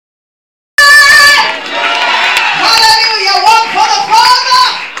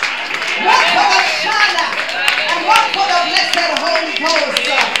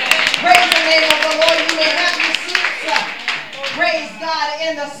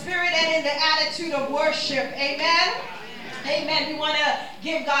spirit and in the attitude of worship. Amen. Amen. We want to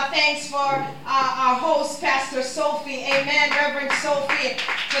give God thanks for our host, Pastor Sophie. Amen. Reverend Sophie,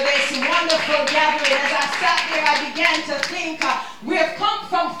 for this wonderful gathering. As I sat there, I began to think, we have come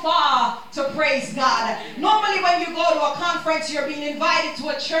from far to praise God. Normally, when you go to a conference, you're being invited to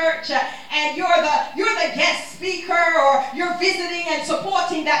a church, and you're the guest speaker, or you're visiting and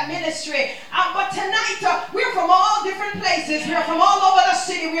supporting that ministry. But tonight, we're from all different places. We're from all over the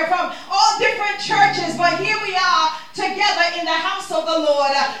city. We're from all different churches. But here we are together in the house of the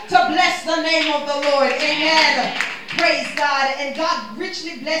Lord to bless the name of the Lord. Amen. Praise God. And God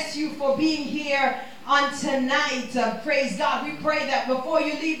richly bless you for being here on tonight. Praise God. We pray that before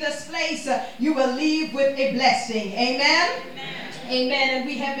you leave this place, you will leave with a blessing. Amen. Amen. Amen. And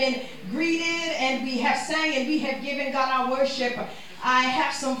we have been greeted, and we have sang, and we have given God our worship. I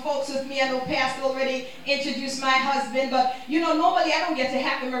have some folks with me. I know Pastor already introduced my husband, but normally I don't get to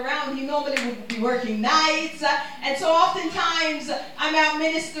have him around. He normally would be working nights, and so oftentimes I'm out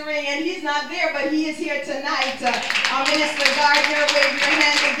ministering and he's not there, but he is here tonight. Our minister Gardner, wave your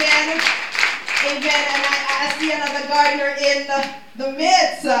hand again. Amen. And I see another Gardner in the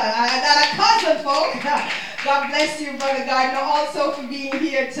midst. I got a cousin, folks. God bless you, Brother Gardner, also for being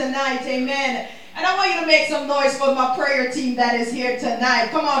here tonight. Amen. And I want you to make some noise for my prayer team that is here tonight.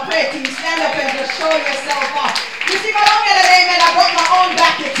 Come on, prayer team, stand up and just show yourself off. You see, if I don't get an amen, I brought my own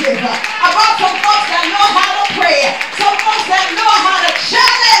backative. I brought some folks that know how to pray. Some folks that know how to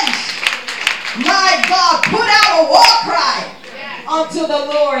challenge. My God, put out a war cry unto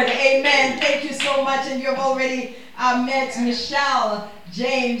the Lord. Amen. Thank you so much. And you've already met Michelle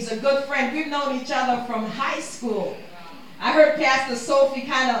James, a good friend. We've known each other from high school. I heard Pastor Sophie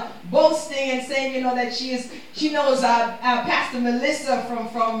kind of boasting and saying, that she knows Pastor Melissa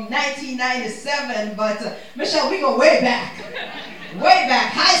from 1997. But Michelle, we go way back,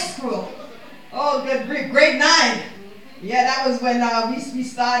 high school. Oh, good grief, grade 9. Yeah, that was when we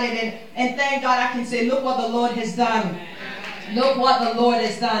started. And thank God I can say, look what the Lord has done. Look what the Lord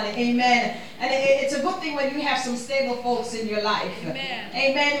has done. Amen. And it's a good thing when you have some stable folks in your life. Amen.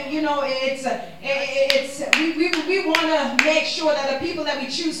 Amen. We want to make sure that the people that we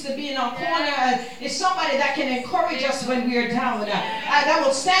choose to be in our corner is somebody that can encourage us when we are down. That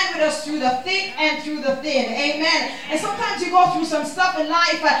will stand with us through the thick and through the thin. Amen. And sometimes you go through some stuff in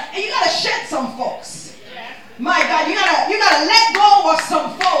life and you got to shed some folks. My God, you gotta let go of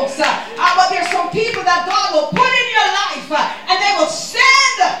some folks. But there's some people that God will put in your life and they will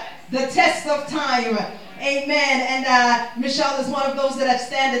stand the test of time. Amen. And Michelle is one of those that have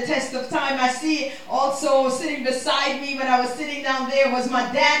stand the test of time. I see also sitting beside me when I was sitting down there was my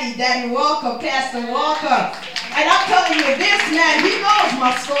Daddy Walker, Pastor Walker. And I'm telling you, this man, he knows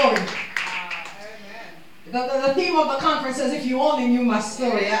my story. The theme of the conference says, if you only knew my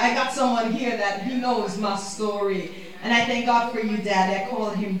story. I got someone here that he knows my story. And I thank God for you, Dad. I call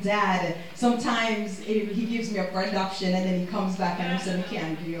him Dad. Sometimes he gives me a production and then he comes back and he says, I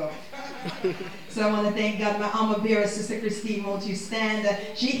can't give you up. So I want to thank God. My armor bearer, Sister Christine, won't you stand?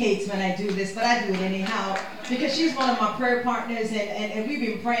 She hates when I do this, but I do it anyhow. Because she's one of my prayer partners and we've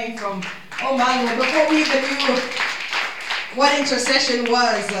been praying from, oh my Lord, before we even knew what intercession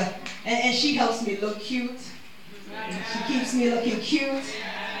was. And she helps me look cute. She keeps me looking cute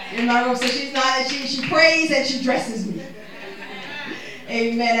in my room. So she prays and she dresses me.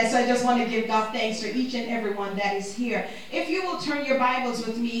 Amen. And so I just want to give God thanks for each and every one that is here. If you will turn your Bibles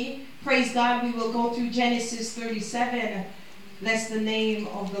with me, praise God, we will go through Genesis 37. Bless the name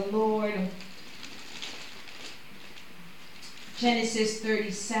of the Lord. Genesis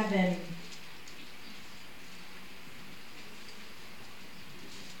 37.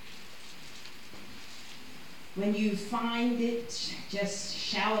 When you find it, just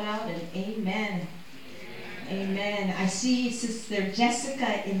shout out an amen. Amen. I see Sister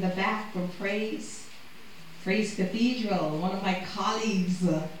Jessica in the back from Praise Cathedral, one of my colleagues.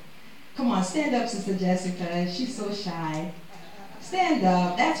 Come on, stand up, Sister Jessica. She's so shy. Stand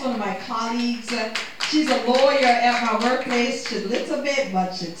up. That's one of my colleagues. She's a lawyer at my workplace. She's a little bit,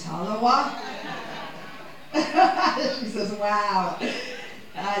 but she's taller. She says, wow.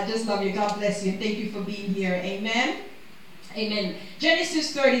 I just love you. God bless you. Thank you for being here. Amen. Amen.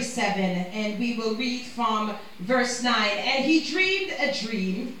 Genesis 37, and we will read from verse 9. And he dreamed a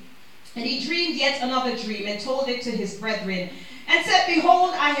dream, and he dreamed yet another dream, and told it to his brethren, and said,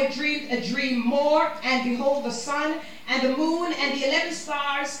 Behold, I have dreamed a dream more, and behold, the sun and the moon and the 11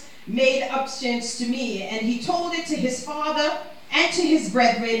 stars made obeisance to me. And he told it to his father and to his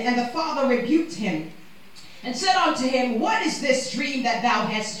brethren, and the father rebuked him, and said unto him, What is this dream that thou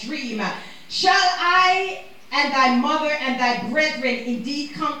hast dreamed? Shall I and thy mother and thy brethren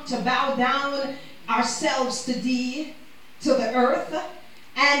indeed come to bow down ourselves to thee to the earth?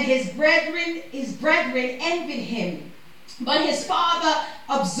 And his brethren envied him. But his father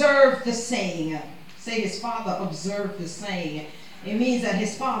observed the saying. Say, his father observed the saying. It means that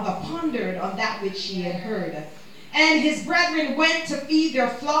his father pondered on that which he had heard. And his brethren went to feed their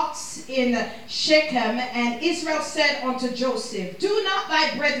flocks in Shechem. And Israel said unto Joseph, do not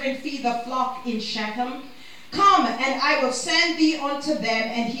thy brethren feed the flock in Shechem? Come, and I will send thee unto them.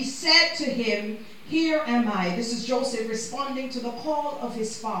 And he said to him, here am I. This is Joseph responding to the call of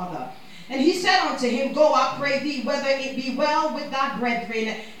his father. And he said unto him, go, I pray thee, whether it be well with thy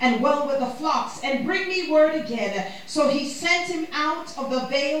brethren and well with the flocks, and bring me word again. So he sent him out of the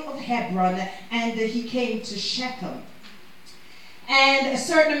vale of Hebron, and he came to Shechem. And a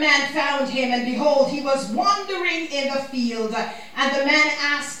certain man found him, and behold, he was wandering in the field. And the man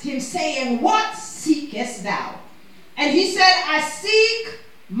asked him, saying, what seekest thou? And he said, I seek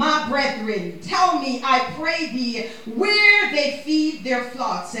my brethren. Tell me, I pray thee, where they feed their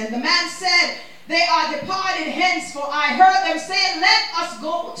flocks. And the man said, they are departed hence, for I heard them say, let us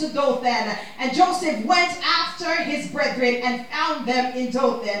go to Dothan. And Joseph went after his brethren and found them in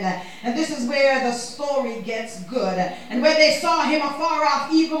Dothan. And this is where the story gets good. And when they saw him afar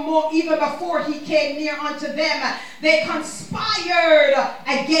off, even before he came near unto them, they conspired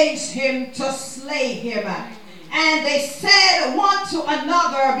against him to slay him. And they said one to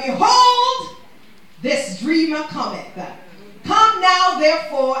another, behold, this dreamer cometh. Come now,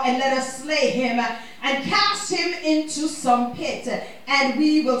 therefore, and let us slay him, and cast him into some pit, and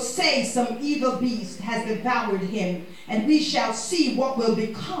we will say some evil beast has devoured him, and we shall see what will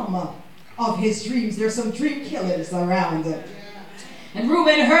become of his dreams. There's some dream killers around. And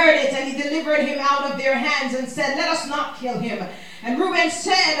Reuben heard it, and he delivered him out of their hands, and said, let us not kill him. And Reuben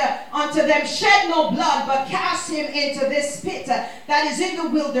said unto them, shed no blood, but cast him into this pit that is in the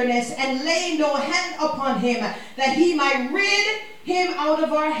wilderness, and lay no hand upon him, that he might rid him out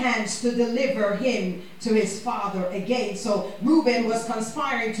of our hands to deliver him to his father again. So Reuben was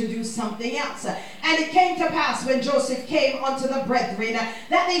conspiring to do something else. And it came to pass when Joseph came unto the brethren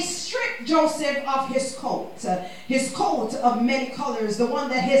that they stripped Joseph of his coat of many colors, the one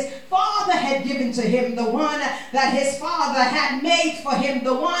that his father had given to him, the one that his father had made for him,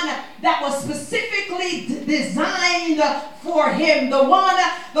 the one that was specifically designed for him,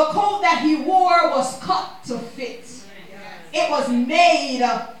 the coat that he wore was cut to fit. It was made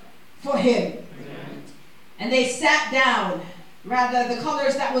for him. And they sat down, rather the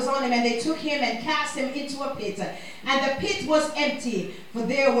colors that was on him, and they took him and cast him into a pit. And the pit was empty, for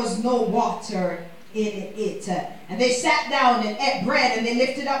there was no water in it. And they sat down and ate bread, and they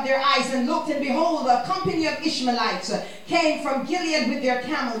lifted up their eyes and looked, and behold, a company of Ishmaelites came from Gilead with their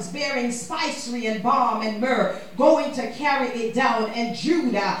camels, bearing spicery and balm and myrrh, going to carry it down. And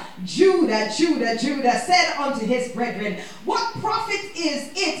Judah said unto his brethren, what profit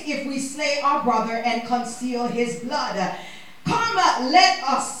is it if we slay our brother and conceal his blood? Come, let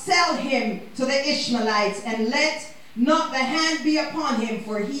us sell him to the Ishmaelites, and let not the hand be upon him,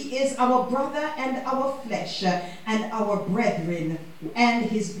 for he is our brother and our flesh and our brethren. And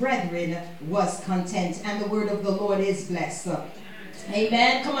his brethren was content. And the word of the Lord is blessed.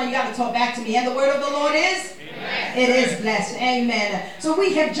 Amen. Come on, you got to talk back to me. And the word of the Lord is? Amen. It is blessed. Amen. So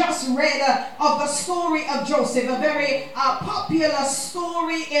we have just read of the story of Joseph, a very popular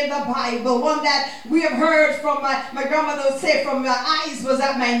story in the Bible, one that we have heard from my grandmother would say, from my eyes was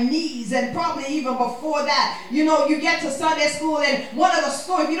at my knees, and probably even before that. You know, you get to Sunday school, and one of the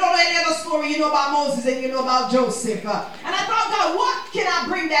stories, if you don't know any other story, you know about Moses and you know about Joseph. And I thought, God, what can I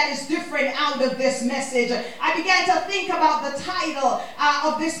bring that is different out of this message? I began to think about the title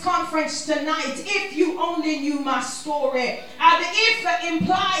of this conference tonight, If You Only Knew My Story. The if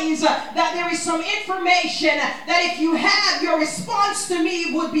implies that there is some information that if you have, your response to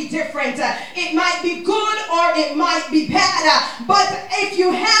me would be different. It might be good or it might be bad, but if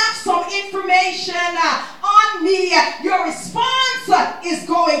you have some information on me, your response is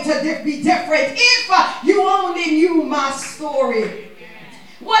going to be different. If you only knew my story.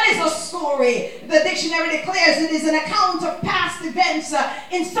 What is a story? The dictionary declares it is an account of past events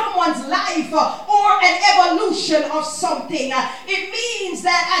in someone's life or an evolution of something. It means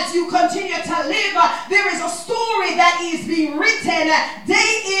that as you continue to live, there is a story that is being written day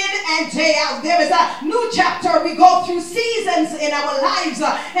in and day out. There is a new chapter. We go through seasons in our lives,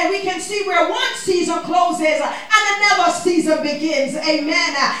 and we can see where one season closes and another season begins.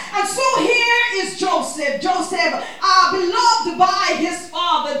 Amen. And so here is Joseph. Joseph beloved by his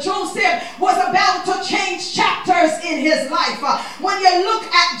father. Joseph was about to change chapters in his life. When you look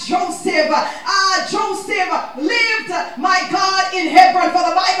at Joseph, Joseph lived, my God, in Hebron. For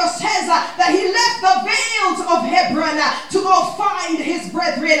the Bible says that he left the vales of Hebron to go find his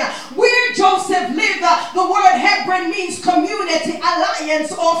brethren. Where Joseph lived, the word Hebron means community,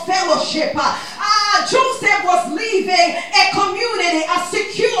 alliance, or fellowship. Joseph was leaving a community, a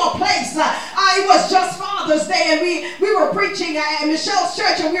secure place. It was just Father's Day, and we were preaching at Michelle's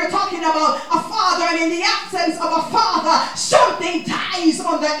church, and we were talking about a father, and in the absence of a father, something dies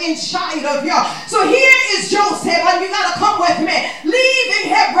on the inside of you. So here is Joseph, and you got to come with me,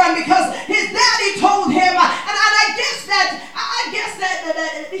 leaving Hebron because his daddy told him, and I guess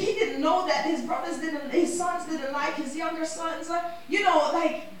that he didn't know that his sons didn't like his younger sons.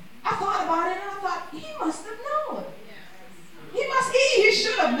 I thought about it, and I thought, he must have known. He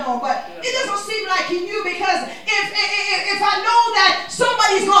should have known, but it doesn't seem like he knew, because if I know that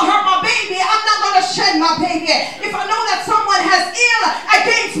somebody's going to hurt my baby, I'm not going to shed my baby. If I know that someone has ill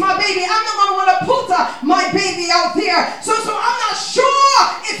against my baby, I'm not going to want to put my baby out there. So I'm not sure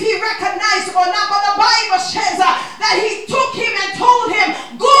if he recognized or not, but the Bible says that he took him and told him,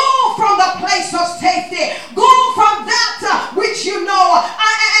 go from the place of safety. Go from that which you know.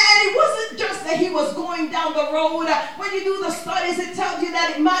 And it wasn't just that he was going down the road. When you do the studies, it tells you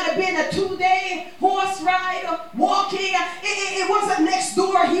that it might have been a 2-day horse ride, walking. It wasn't next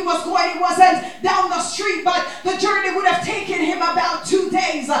door he was going. It wasn't down the street, but the journey would have taken him about 2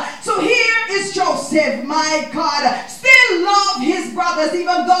 days. So here is Joseph, my God, still loved his brothers,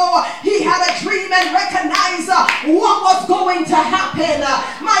 even though he had a dream and recognized what was going to happen.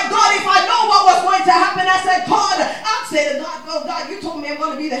 My God, if I know what was going to happen, I said, God, I'd say to God, oh God, you told me I'm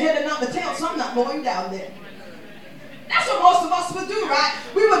going to be the head and not the tail, so I'm not going down there. That's what most of us would do, right?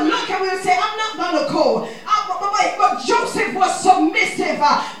 We would look and we would say, I'm not going to go. But Joseph was submissive.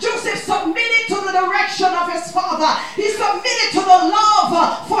 Joseph submitted to the direction of his father. He submitted to the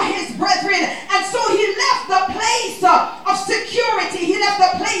love for his brethren. And so he left the place of security. He left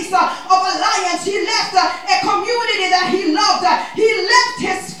the place of alliance. He left a community that he loved. He left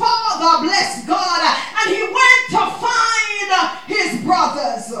his father, bless God, and he went to find his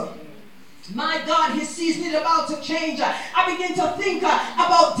brothers. My God, his season is about to change. I begin to think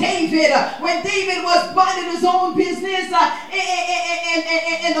about David. When David was minding his own business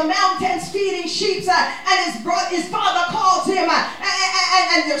in the mountains feeding sheep, and his father calls him,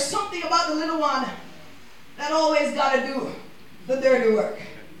 and there's something about the little one that always got to do the dirty work.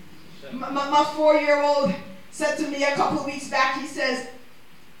 My 4-year-old said to me a couple of weeks back, he says,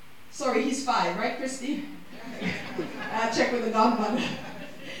 sorry, he's 5, right, Christy? I'll check with the godmother.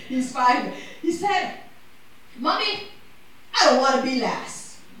 He's 5. He said, Mommy, I don't want to be last.